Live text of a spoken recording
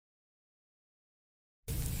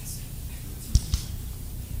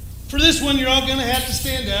For this one, you're all going to have to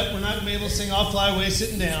stand up. We're not going to be able to sing I'll Fly Away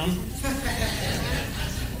sitting down.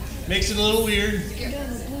 Makes it a little weird. It's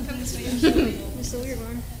the weird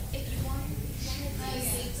one.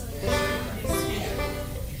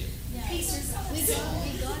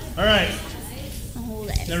 All right. I'll hold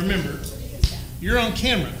it. Now remember, you're on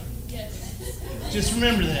camera. Just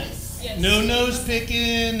remember that. No nose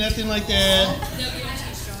picking, nothing like that.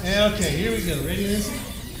 Okay, here we go. Ready, Nancy?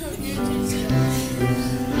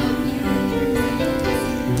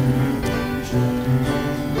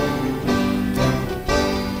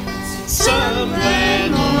 Some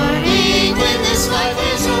glad morning when this life